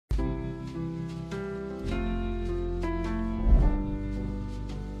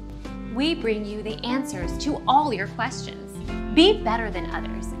we bring you the answers to all your questions. Be better than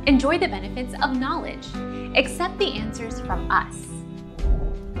others. Enjoy the benefits of knowledge. Accept the answers from us.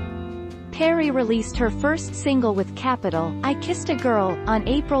 Perry released her first single with Capital, I Kissed a Girl, on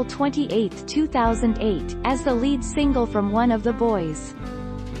April 28, 2008, as the lead single from One of the Boys.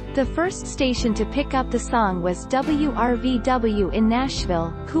 The first station to pick up the song was WRVW in Nashville,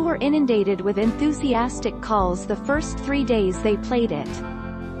 who were inundated with enthusiastic calls the first 3 days they played it.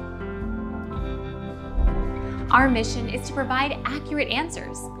 Our mission is to provide accurate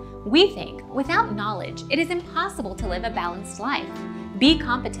answers. We think, without knowledge, it is impossible to live a balanced life. Be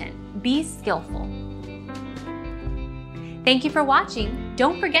competent, be skillful. Thank you for watching.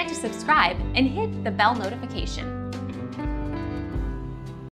 Don't forget to subscribe and hit the bell notification.